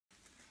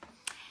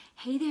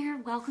Hey there,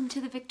 welcome to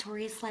the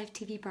Victorious Life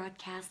TV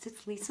broadcast.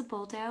 It's Lisa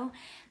Boldo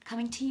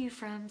coming to you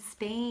from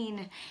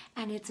Spain,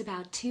 and it's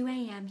about 2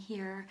 a.m.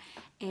 here.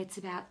 It's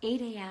about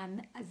 8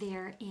 a.m.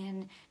 there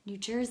in New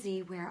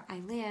Jersey, where I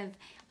live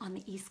on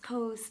the East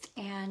Coast,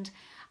 and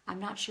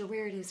I'm not sure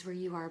where it is where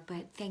you are,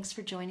 but thanks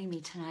for joining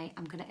me tonight.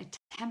 I'm going to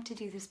attempt to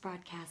do this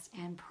broadcast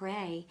and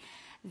pray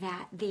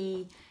that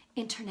the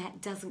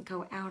internet doesn't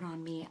go out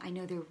on me. I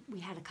know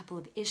we had a couple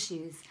of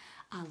issues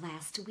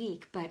last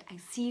week, but I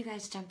see you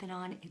guys jumping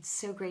on. It's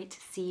so great to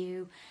see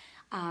you.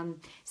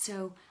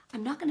 So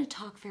I'm not going to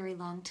talk very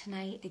long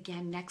tonight.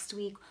 Again, next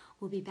week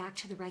we'll be back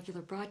to the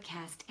regular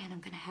broadcast, and I'm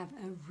going to have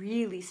a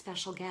really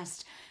special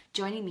guest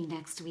joining me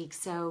next week.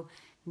 So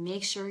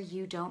make sure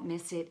you don't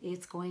miss it.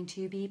 It's going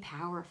to be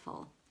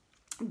powerful.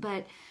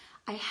 But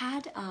I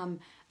had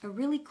a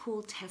really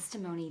cool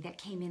testimony that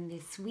came in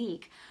this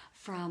week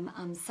from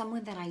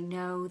someone that I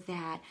know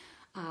that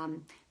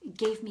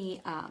gave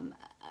me,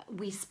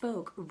 we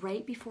spoke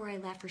right before I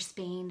left for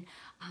Spain.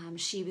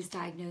 She was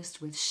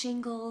diagnosed with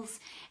shingles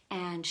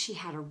and she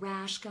had a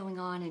rash going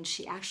on, and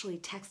she actually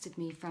texted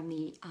me from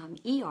the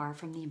ER,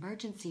 from the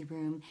emergency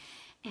room,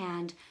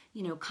 and,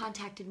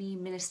 contacted me,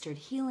 ministered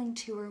healing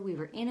to her. We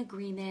were in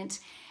agreement,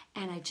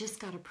 and I just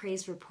got a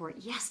praise report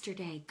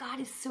yesterday. God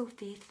is so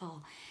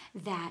faithful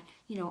that,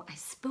 I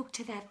spoke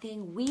to that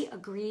thing, we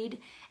agreed,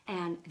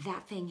 and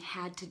that thing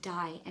had to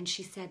die. And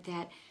she said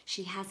that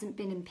she hasn't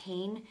been in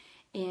pain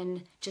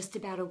in just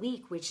about a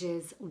week, which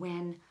is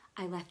when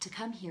I left to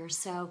come here.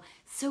 So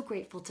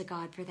grateful to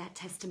God for that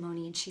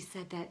testimony. And she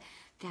said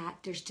that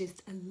there's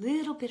just a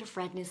little bit of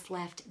redness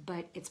left,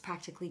 but it's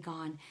practically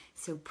gone.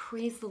 So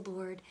praise the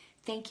Lord.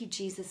 Thank you,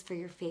 Jesus, for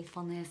your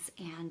faithfulness.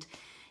 And,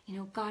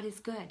 God is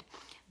good.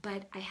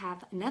 But I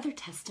have another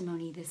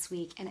testimony this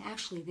week, and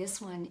actually this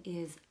one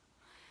is,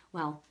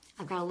 well,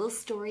 I've got a little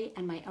story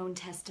and my own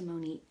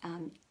testimony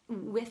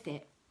with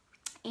it.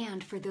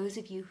 And for those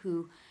of you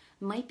who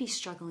might be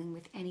struggling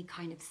with any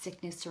kind of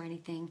sickness or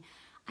anything,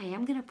 I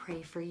am going to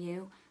pray for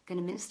you, going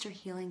to minister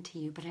healing to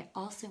you, but I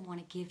also want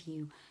to give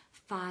you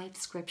 5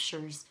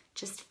 scriptures,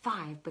 just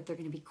 5, but they're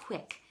going to be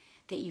quick,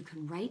 that you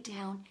can write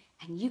down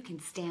and you can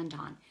stand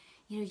on.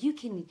 You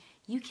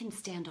can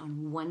stand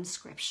on one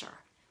scripture,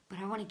 but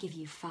I want to give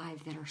you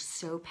 5 that are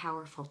so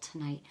powerful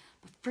tonight.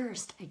 But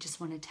first, I just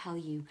want to tell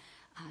you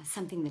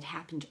something that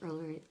happened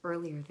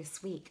earlier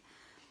this week.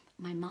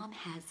 My mom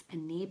has a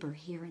neighbor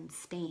here in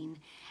Spain,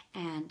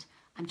 and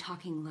I'm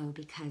talking low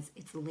because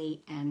it's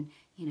late and,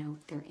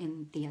 they're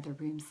in the other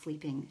room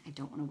sleeping. I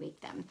don't want to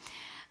wake them.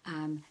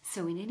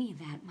 So in any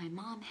event, my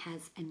mom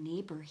has a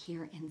neighbor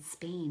here in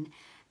Spain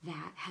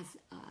that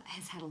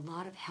has had a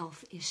lot of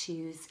health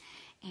issues,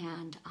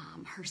 and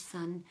her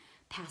son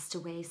passed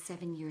away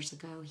 7 years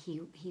ago.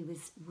 He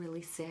was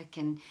really sick,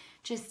 and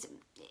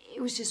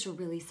it was just a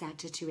really sad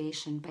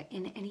situation. But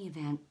in any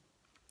event,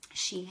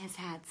 she has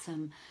had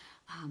some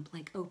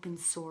open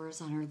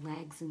sores on her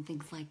legs and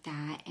things like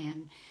that.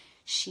 And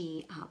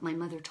my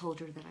mother told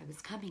her that I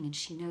was coming, and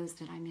she knows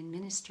that I'm in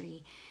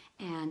ministry.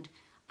 And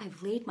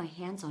I've laid my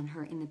hands on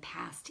her in the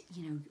past,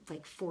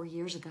 4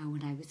 years ago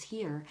when I was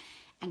here,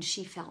 and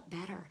she felt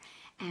better.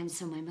 And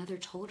so my mother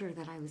told her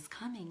that I was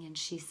coming, and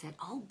she said,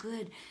 "Oh,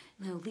 good,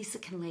 Lisa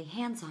can lay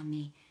hands on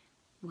me."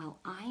 Well,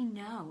 I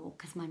know,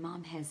 because my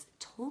mom has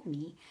told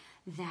me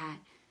that,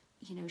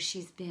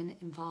 she's been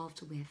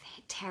involved with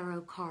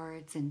tarot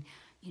cards and,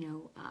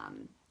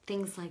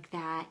 things like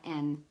that,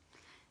 and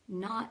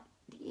not,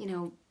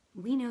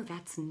 we know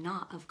that's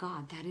not of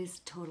God. That is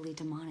totally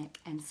demonic.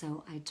 And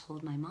so I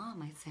told my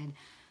mom, I said,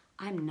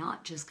 I'm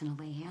not just going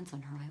to lay hands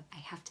on her. I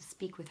have to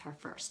speak with her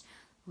first.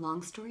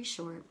 Long story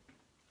short,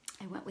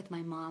 I went with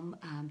my mom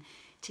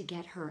to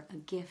get her a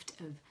gift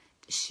of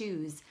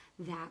shoes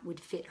that would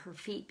fit her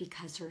feet,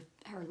 because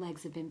her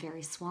legs have been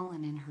very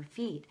swollen in her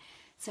feet.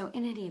 So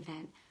in any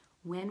event,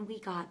 when we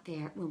got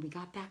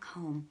back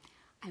home,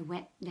 I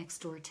went next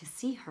door to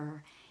see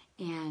her,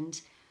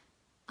 and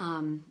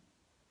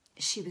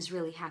she was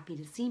really happy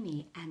to see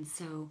me. And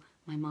so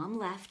my mom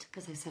left,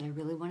 because I said I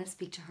really want to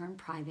speak to her in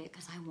private,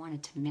 because I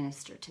wanted to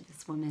minister to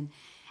this woman.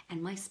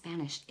 And my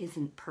Spanish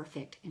isn't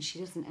perfect, and she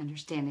doesn't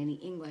understand any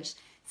English.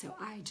 So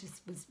I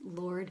just was,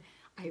 Lord,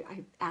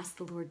 I asked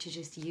the Lord to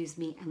just use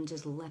me and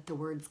just let the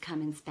words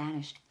come in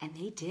Spanish, and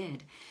they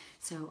did.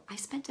 So I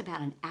spent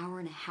about an hour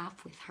and a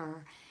half with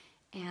her,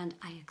 and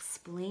I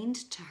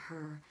explained to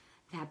her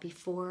that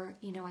before,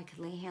 I could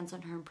lay hands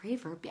on her and pray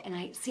for her. And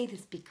I say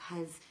this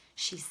because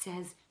she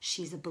says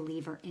she's a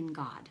believer in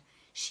God.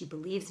 She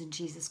believes in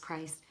Jesus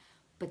Christ,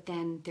 but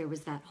then there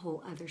was that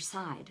whole other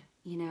side,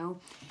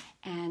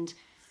 and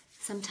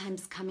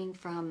sometimes coming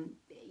from,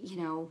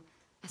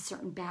 a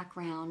certain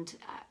background,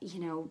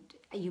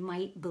 you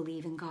might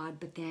believe in God,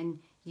 but then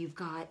you've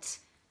got,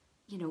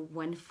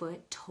 1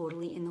 foot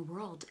totally in the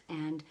world.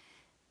 And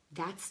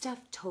that stuff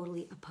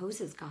totally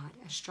opposes God.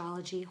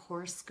 Astrology,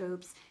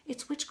 horoscopes,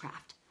 it's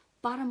witchcraft.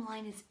 Bottom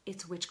line is,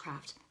 it's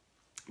witchcraft.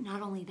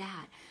 Not only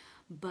that,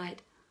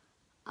 but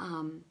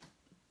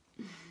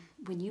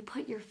when you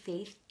put your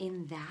faith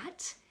in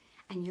that,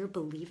 and you're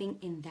believing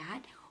in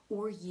that,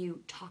 or you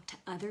talk to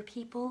other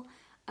people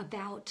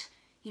about,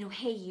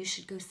 hey, you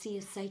should go see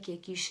a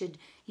psychic, you should,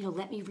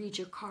 let me read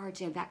your cards,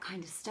 that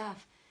kind of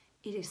stuff,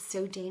 it is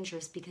so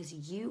dangerous because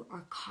you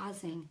are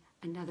causing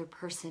another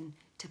person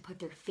to put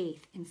their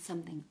faith in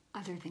something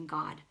other than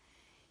God.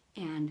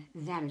 And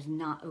that is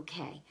not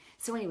okay.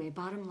 So anyway,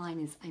 bottom line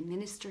is I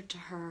ministered to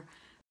her.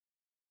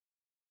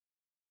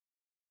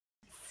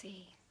 Let's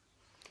see.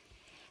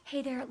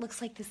 Hey there, it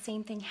looks like the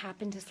same thing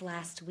happened as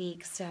last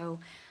week. So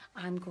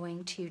I'm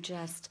going to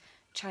just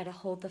try to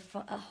hold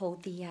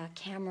the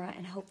camera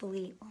and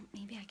hopefully, well,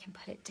 maybe I can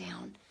put it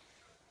down.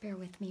 Bear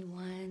with me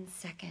 1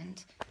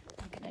 second.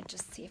 I'm going to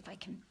just see if I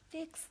can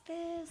fix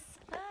this.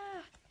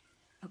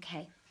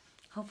 Okay,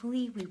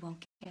 hopefully we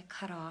won't get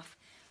cut off.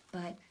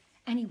 But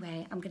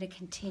anyway, I'm going to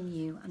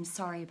continue. I'm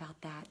sorry about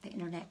that. The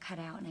internet cut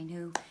out, and I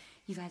know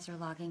you guys are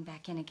logging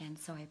back in again,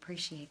 so I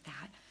appreciate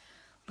that.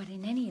 But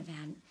in any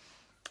event,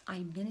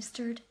 I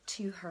ministered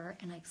to her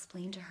and I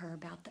explained to her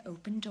about the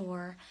open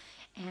door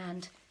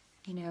and,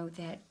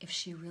 that if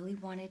she really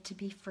wanted to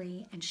be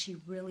free and she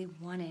really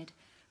wanted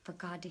for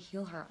God to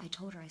heal her, I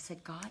told her, I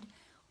said, God,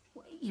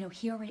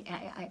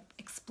 I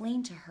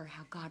explained to her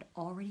how God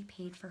already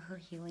paid for her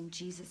healing.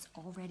 Jesus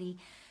already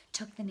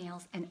took the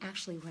nails. And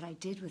actually what I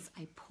did was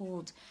I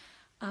pulled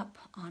up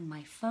on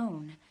my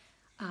phone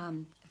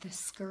the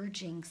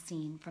scourging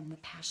scene from the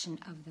Passion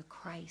of the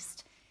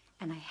Christ.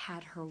 And I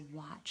had her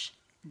watch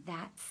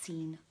that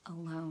scene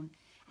alone.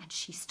 And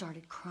she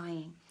started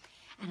crying.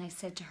 And I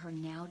said to her,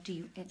 now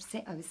I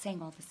was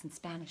saying all this in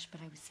Spanish, but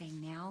I was saying,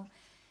 now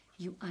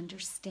you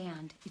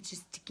understand. It's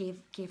just to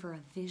give her a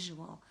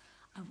visual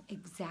of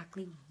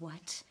exactly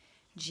what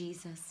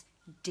Jesus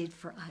did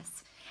for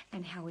us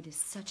and how it is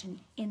such an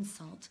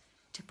insult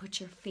to put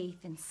your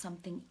faith in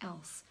something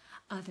else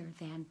other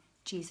than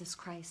Jesus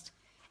Christ.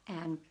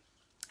 And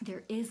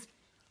there is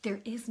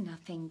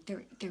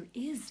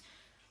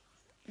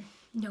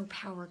no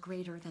power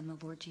greater than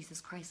the Lord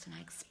Jesus Christ. And I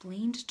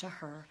explained to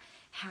her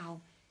how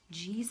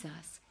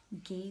Jesus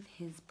gave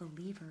his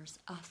believers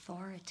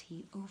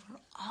authority over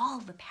all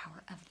the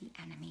power of the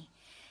enemy.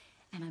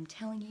 And I'm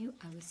telling you,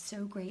 I was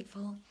so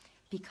grateful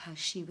because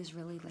she was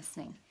really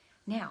listening.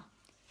 Now,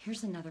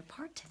 here's another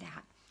part to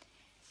that.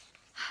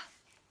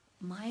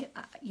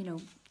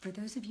 For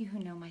those of you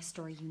who know my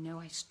story,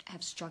 I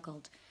have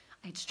struggled.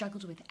 I'd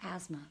struggled with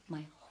asthma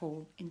my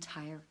whole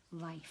entire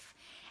life.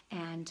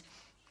 And,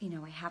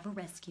 I have a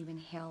rescue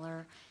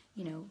inhaler,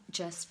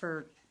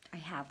 I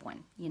have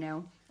one,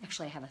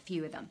 Actually, I have a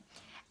few of them.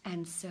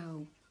 And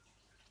so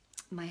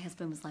my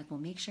husband was like, well,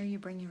 make sure you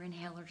bring your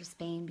inhaler to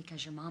Spain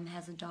because your mom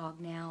has a dog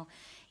now,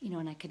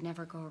 and I could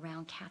never go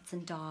around cats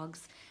and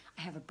dogs.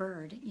 I have a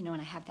bird, and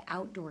I have the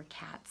outdoor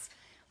cats,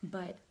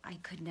 but I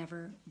could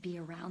never be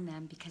around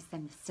them because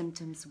then the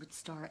symptoms would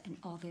start and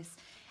all this.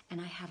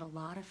 And I had a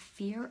lot of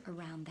fear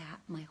around that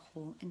my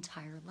whole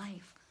entire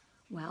life.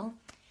 Well,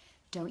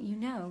 don't you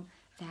know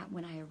that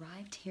when I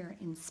arrived here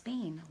in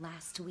Spain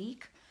last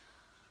week,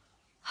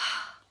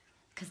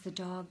 because the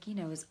dog,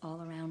 is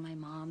all around my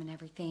mom and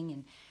everything,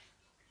 and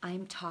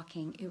I'm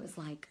talking, it was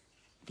like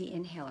the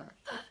inhaler.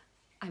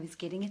 I was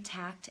getting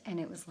attacked, and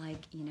it was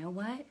like, you know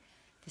what?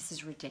 This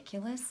is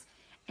ridiculous.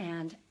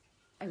 And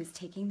I was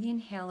taking the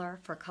inhaler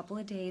for a couple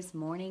of days,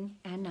 morning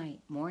and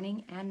night,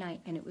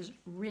 and it was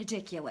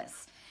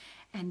ridiculous.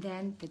 And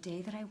then the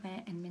day that I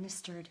went and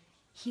ministered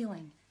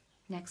healing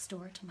next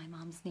door to my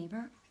mom's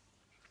neighbor,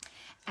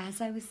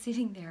 as I was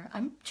sitting there,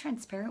 I'm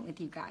transparent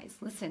with you guys.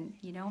 Listen,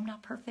 I'm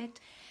not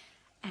perfect.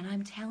 And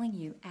I'm telling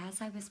you,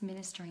 as I was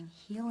ministering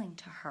healing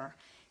to her,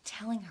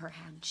 telling her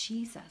how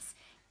Jesus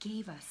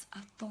gave us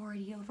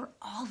authority over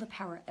all the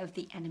power of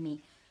the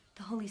enemy,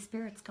 the Holy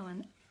Spirit's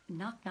going,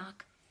 knock,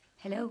 knock,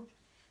 hello.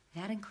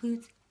 That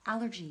includes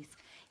allergies.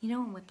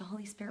 And what the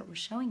Holy Spirit was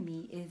showing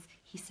me is,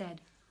 he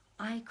said,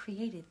 I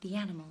created the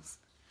animals,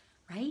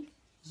 right?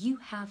 You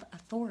have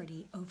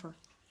authority over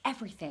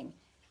everything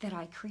that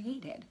I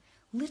created.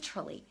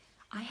 Literally,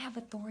 I have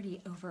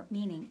authority over,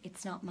 meaning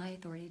it's not my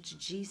authority, it's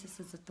Jesus'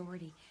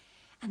 authority.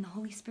 And the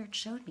Holy Spirit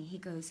showed me, he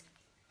goes,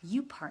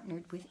 you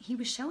partnered with, he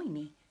was showing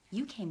me,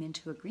 you came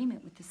into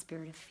agreement with the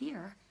spirit of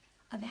fear,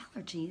 of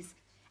allergies,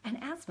 and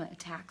asthma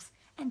attacks,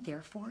 and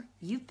therefore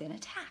you've been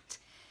attacked.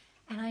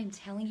 And I'm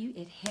telling you,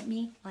 it hit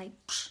me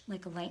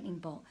like a lightning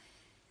bolt.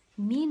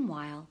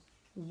 Meanwhile,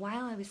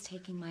 while I was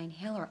taking my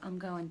inhaler, I'm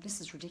going, this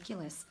is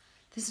ridiculous.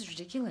 This is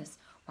ridiculous.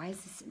 Why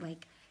is this,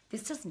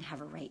 this doesn't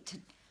have a right to,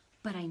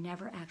 but I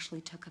never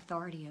actually took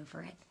authority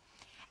over it.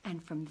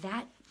 And from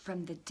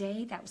the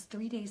day, that was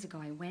 3 days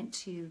ago, I went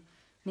to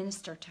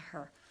minister to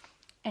her.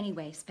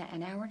 Anyway, spent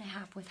an hour and a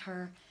half with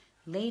her,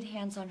 laid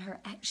hands on her.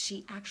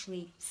 She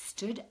actually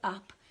stood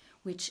up,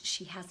 which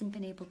she hasn't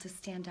been able to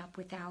stand up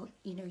without,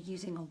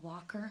 using a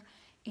walker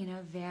in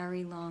a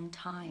very long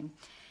time.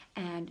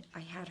 And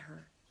I had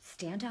her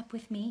stand up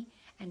with me,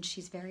 and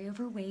she's very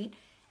overweight,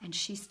 and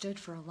she stood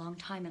for a long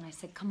time, and I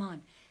said, come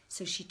on.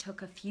 So she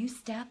took a few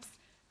steps,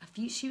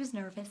 she was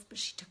nervous, but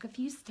she took a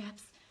few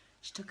steps,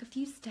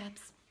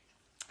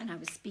 and I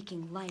was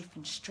speaking life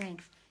and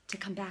strength to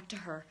come back to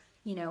her,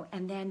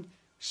 and then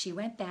she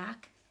went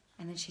back,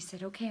 and then she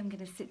said, okay, I'm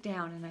going to sit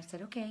down. And I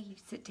said, okay, you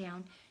sit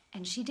down.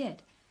 And she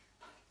did.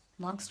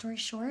 Long story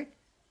short,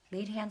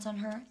 laid hands on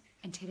her,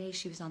 and today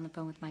she was on the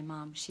phone with my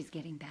mom. She's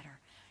getting better.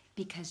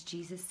 Because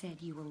Jesus said,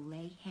 you will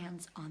lay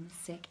hands on the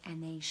sick,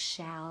 and they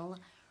shall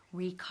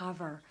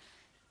recover.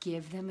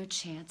 Give them a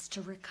chance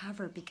to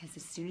recover, because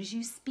as soon as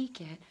you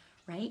speak it,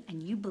 right,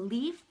 and you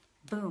believe,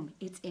 boom,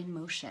 it's in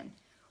motion.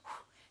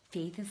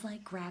 Faith is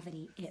like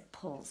gravity. It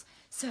pulls.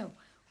 So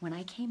when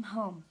I came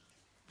home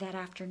that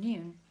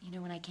afternoon,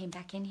 when I came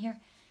back in here,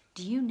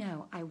 do you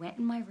know, I went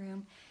in my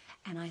room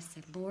and I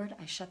said, Lord,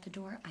 I shut the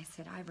door. I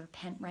said, I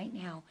repent right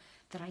now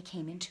that I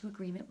came into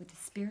agreement with the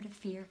spirit of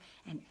fear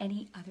and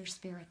any other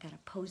spirit that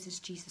opposes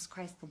Jesus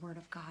Christ, the Word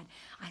of God.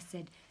 I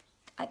said,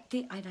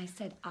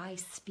 I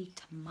speak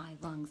to my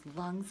lungs.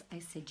 Lungs, I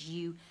said,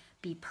 you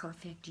be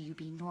perfect, you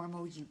be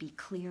normal, you be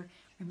clear.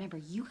 Remember,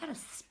 you got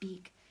to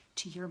speak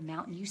to your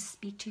mountain. You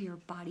speak to your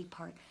body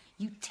part.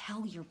 You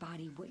tell your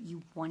body what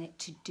you want it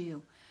to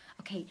do.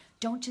 Okay,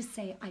 don't just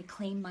say, I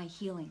claim my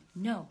healing.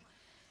 No,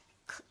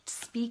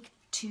 speak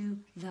to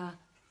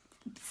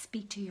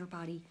your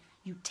body.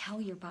 You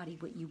tell your body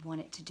what you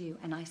want it to do.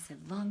 And I said,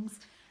 lungs,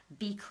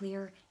 be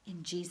clear.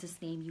 In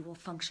Jesus' name, you will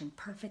function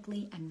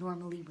perfectly and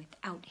normally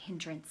without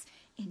hindrance.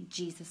 In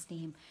Jesus'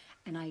 name.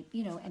 And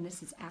and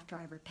this is after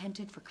I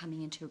repented for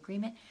coming into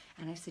agreement.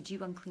 And I said,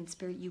 you unclean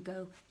spirit, you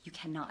go. You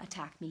cannot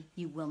attack me.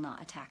 You will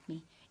not attack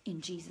me.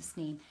 In Jesus'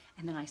 name.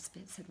 And then I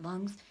said,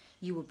 lungs,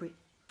 you will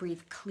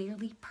breathe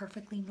clearly,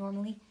 perfectly,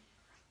 normally.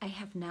 I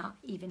have not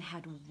even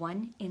had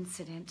one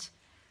incident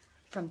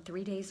from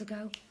 3 days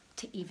ago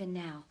to even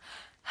now.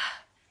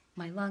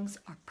 My lungs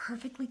are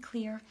perfectly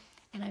clear.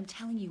 And I'm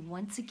telling you,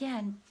 once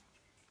again,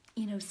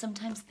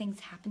 sometimes things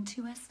happen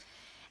to us.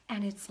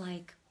 And it's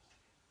like,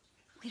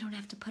 we don't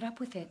have to put up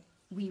with it.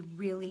 We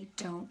really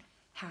don't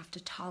have to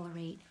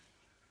tolerate,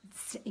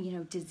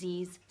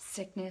 disease,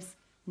 sickness,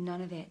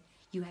 none of it.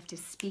 You have to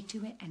speak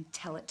to it and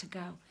tell it to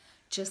go.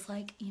 Just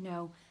like,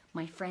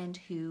 my friend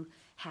who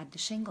had the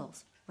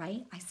shingles,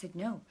 right? I said,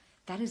 no,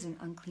 that is an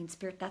unclean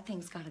spirit. That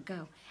thing's got to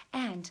go.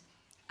 And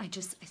I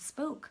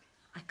spoke.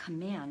 I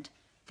command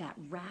that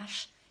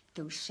rash,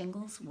 those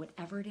shingles,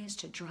 whatever it is,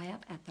 to dry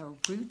up at the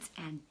roots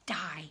and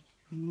die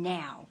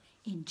now.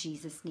 In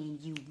Jesus' name,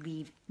 you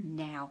leave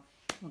now.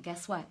 Well,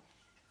 guess what?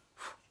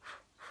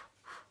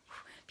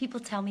 People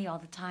tell me all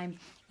the time,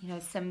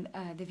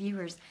 the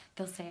viewers,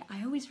 they'll say,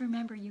 I always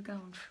remember you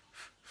going.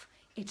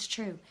 It's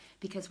true,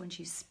 because when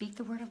you speak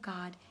the word of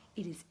God,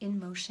 it is in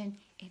motion.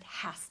 It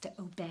has to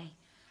obey.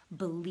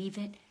 Believe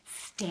it.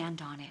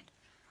 Stand on it.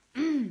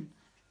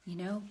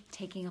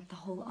 Taking up the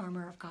whole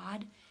armor of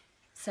God.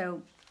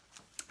 So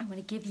I want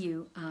to give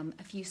you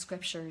a few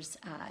scriptures.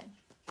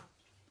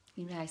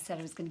 I said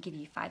I was going to give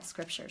you 5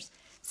 scriptures.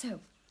 So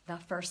the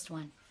first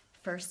one,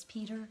 1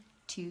 Peter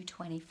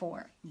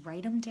 2:24.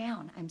 Write them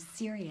down. I'm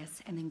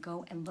serious. And then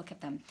go and look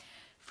at them.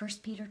 1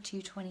 Peter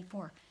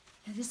 2:24.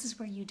 Now this is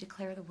where you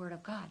declare the word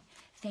of God.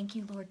 Thank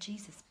you, Lord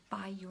Jesus.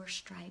 By your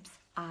stripes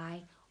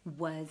I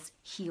was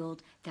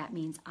healed. That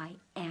means I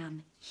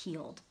am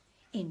healed.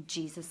 In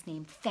Jesus'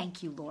 name,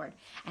 thank you, Lord.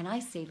 And I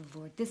say to the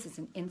Lord, this is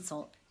an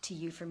insult to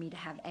you for me to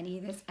have any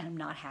of this, and I'm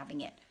not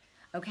having it.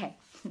 Okay,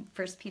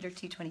 1 Peter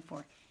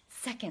 2:24.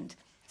 Second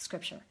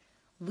scripture,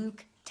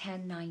 Luke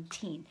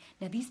 10:19.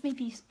 Now these may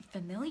be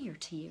familiar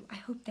to you. I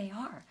hope they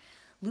are.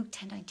 Luke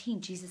 10:19,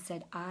 Jesus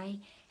said, I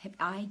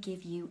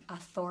give you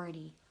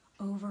authority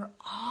over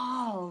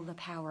all the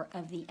power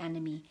of the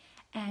enemy,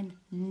 and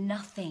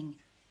nothing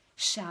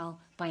shall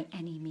by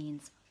any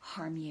means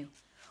harm you.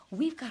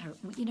 We've got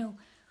to,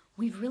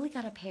 we've really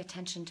got to pay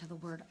attention to the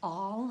word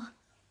all.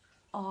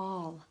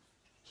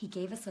 He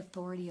gave us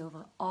authority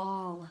over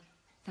all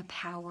the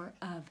power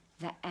of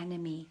the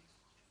enemy.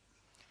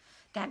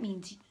 That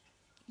means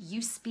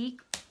you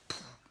speak,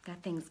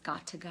 that thing's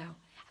got to go.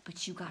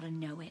 But you got to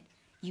know it.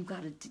 You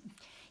got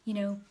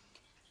to,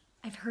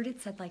 I've heard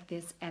it said like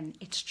this, and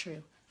it's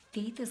true.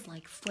 Faith is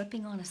like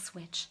flipping on a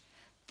switch.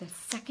 The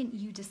second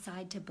you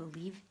decide to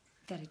believe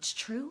that it's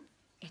true,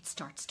 it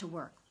starts to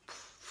work.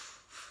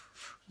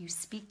 You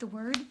speak the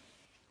word,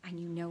 and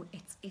you know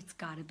it's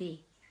got to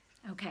be.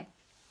 Okay.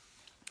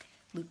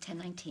 Luke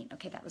 10:19.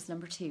 Okay, that was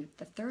number 2.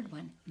 The third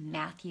one,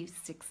 Matthew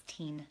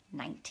 16:19.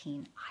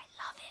 I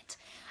love it.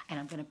 And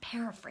I'm going to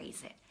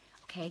paraphrase it.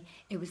 Okay?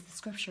 It's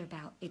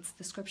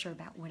the scripture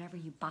about whatever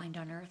you bind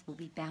on earth will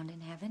be bound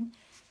in heaven.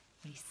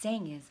 What he's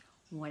saying is,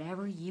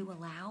 whatever you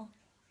allow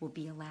will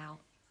be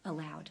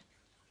allowed.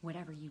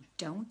 Whatever you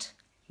don't,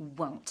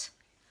 won't.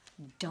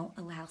 Don't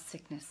allow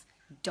sickness.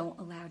 Don't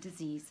allow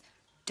disease.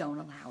 Don't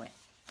allow it.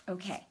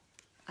 Okay.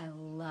 I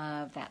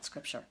love that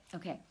scripture.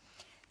 Okay.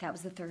 That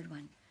was the third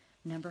one.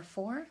 Number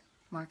 4,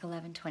 Mark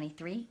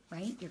 11:23,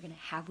 right? You're going to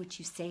have what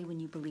you say when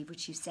you believe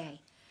what you say,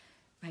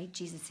 right?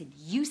 Jesus said,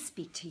 you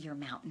speak to your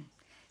mountain.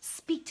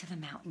 Speak to the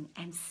mountain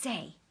and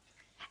say.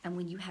 And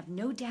when you have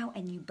no doubt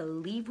and you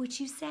believe what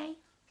you say,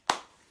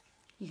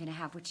 you're going to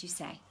have what you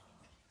say.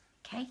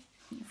 Okay?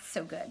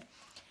 So good.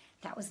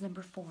 That was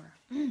number 4.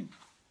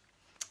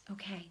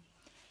 Okay.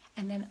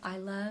 And then I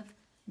love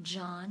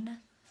John,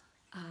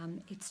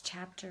 it's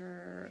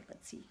chapter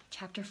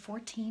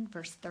 14,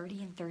 verse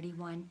 30 and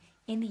 31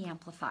 in the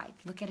Amplified.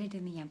 Look at it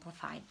in the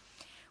Amplified,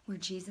 where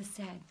Jesus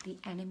said, the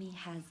enemy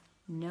has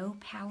no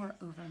power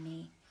over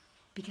me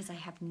because I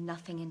have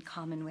nothing in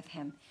common with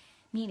him.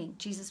 Meaning,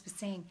 Jesus was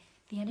saying,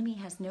 the enemy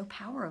has no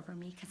power over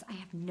me because I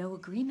have no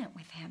agreement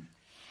with him.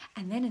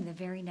 And then in the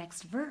very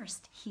next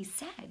verse, he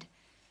said,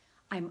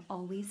 I'm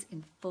always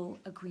in full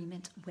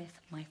agreement with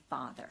my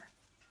Father.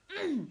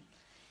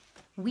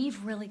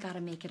 We've really got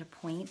to make it a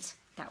point.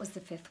 That was the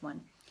fifth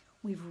one.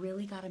 We've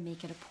really got to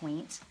make it a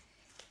point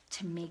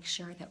to make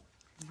sure that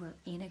we're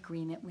in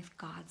agreement with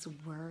God's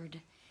word.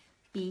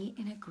 Be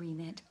in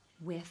agreement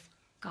with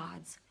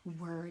God's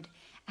word,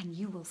 and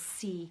you will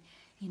see,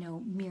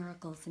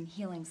 miracles and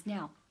healings.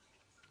 Now,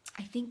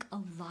 I think a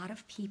lot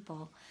of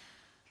people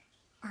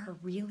are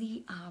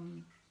really,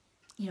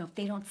 if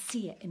they don't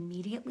see it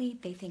immediately,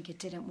 they think it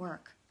didn't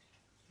work.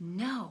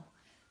 No.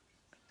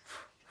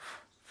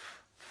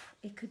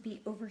 It could be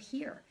over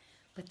here,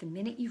 but the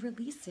minute you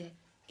release it,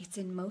 it's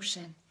in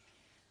motion.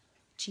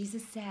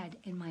 Jesus said,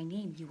 in my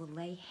name, you will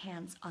lay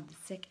hands on the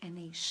sick and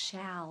they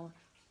shall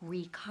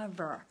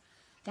recover.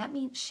 That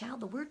means shall.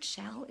 The word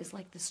shall is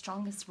like the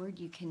strongest word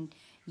you can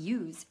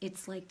use.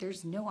 It's like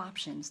there's no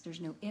options. There's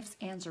no ifs,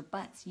 ands, or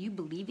buts. You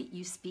believe it,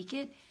 you speak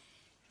it,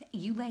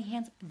 you lay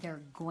hands,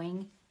 they're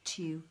going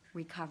to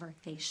recover.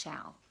 They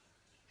shall.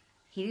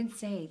 He didn't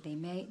say they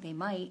may, they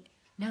might.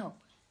 No,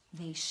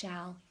 they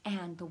shall,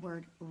 and the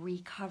word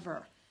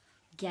recover.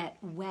 Get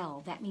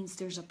well. That means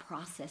there's a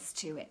process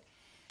to it.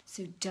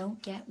 So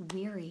don't get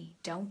weary.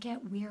 Don't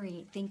get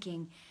weary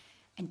thinking,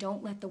 and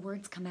don't let the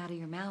words come out of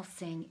your mouth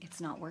saying it's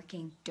not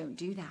working. Don't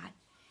do that.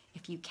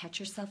 If you catch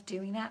yourself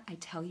doing that, I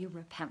tell you,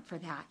 repent for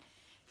that.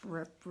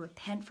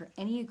 Repent for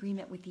any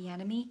agreement with the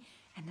enemy,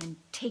 and then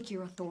take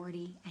your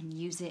authority and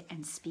use it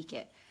and speak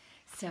it.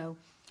 So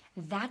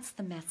that's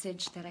the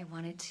message that I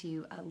wanted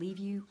to leave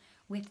you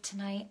with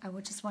tonight. I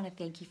would just want to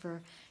thank you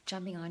for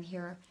jumping on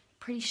here.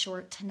 Pretty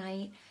short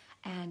tonight.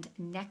 And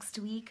next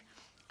week,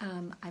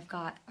 I've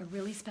got a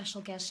really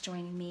special guest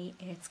joining me.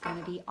 It's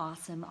going to be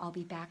awesome. I'll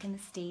be back in the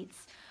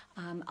States.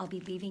 I'll be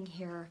leaving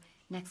here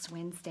next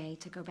Wednesday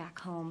to go back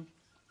home.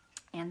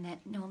 And then,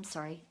 no, I'm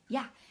sorry.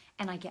 Yeah,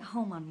 and I get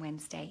home on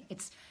Wednesday.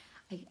 It's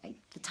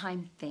the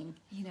time thing,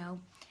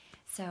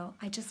 So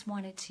I just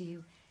wanted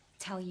to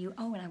tell you,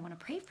 and I want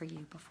to pray for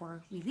you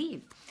before we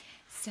leave.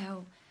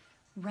 So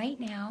right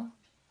now,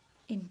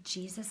 in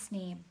Jesus'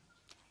 name,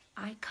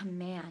 I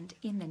command,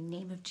 in the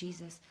name of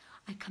Jesus,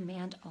 I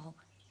command all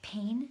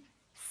pain,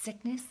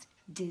 sickness,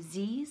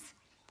 disease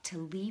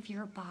to leave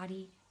your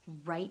body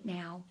right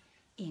now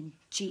in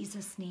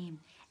Jesus' name.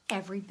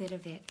 Every bit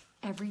of it,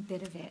 every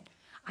bit of it.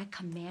 I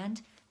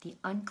command the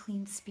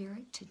unclean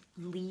spirit to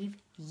leave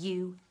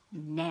you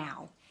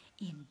now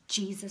in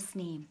Jesus'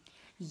 name.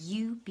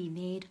 You be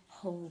made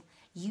whole.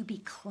 You be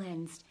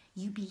cleansed.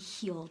 You be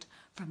healed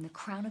from the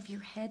crown of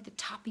your head, the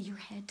top of your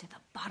head, to the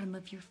bottom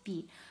of your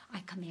feet.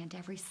 I command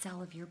every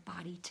cell of your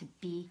body to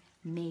be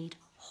made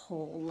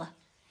whole.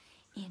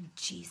 In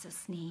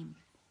Jesus' name.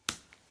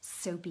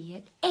 So be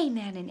it.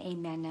 Amen and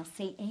amen. Now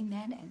say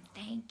amen and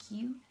thank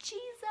you, Jesus.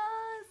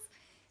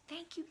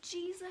 Thank you,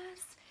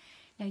 Jesus.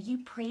 Now you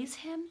praise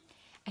him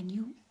and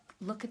you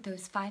look at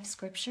those 5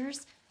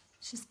 scriptures.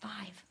 It's just 5.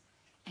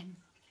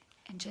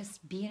 And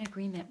just be in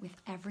agreement with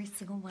every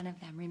single one of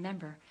them.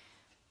 Remember,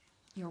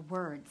 your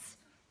words,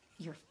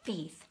 your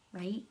faith,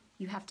 right?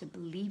 You have to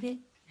believe it,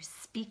 you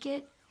speak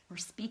it, or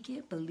speak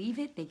it, believe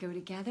it. They go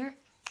together,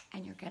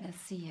 and you're going to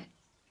see it.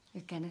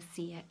 You're going to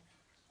see it.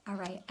 All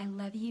right, I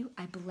love you.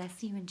 I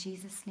bless you in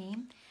Jesus'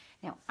 name.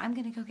 Now, I'm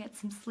going to go get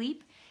some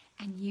sleep,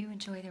 and you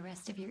enjoy the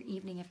rest of your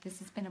evening. If this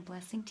has been a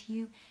blessing to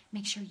you,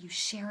 make sure you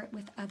share it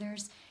with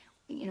others.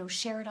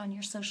 Share it on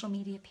your social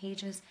media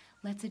pages.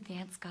 Let's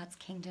advance God's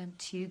kingdom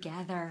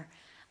together.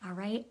 All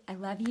right, I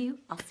love you.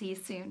 I'll see you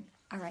soon.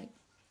 All right.